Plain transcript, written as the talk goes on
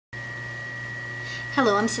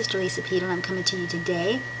Hello, I'm Sister Lisa Peter, and I'm coming to you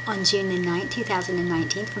today on June the 9th,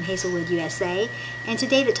 2019 from Hazelwood, USA. And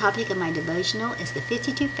today the topic of my devotional is the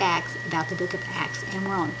 52 facts about the book of Acts, and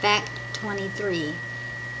we're on fact 23.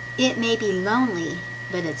 It may be lonely,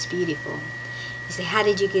 but it's beautiful. You say, how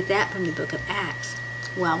did you get that from the book of Acts?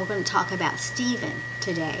 Well, we're going to talk about Stephen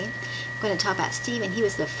today. We're going to talk about Stephen. He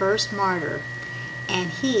was the first martyr, and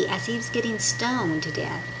as he was getting stoned to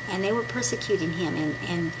death, and they were persecuting him,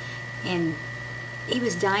 and he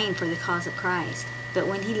was dying for the cause of Christ. But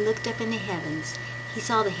when he looked up in the heavens, he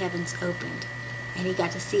saw the heavens opened, and he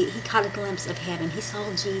caught a glimpse of heaven. He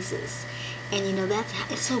saw Jesus. And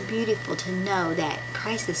it's so beautiful to know that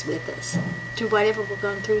Christ is with us through whatever we're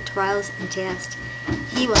going through, trials and tests.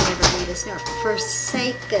 He will never leave us nor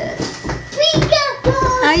forsake us.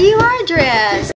 Oh, you are dressed.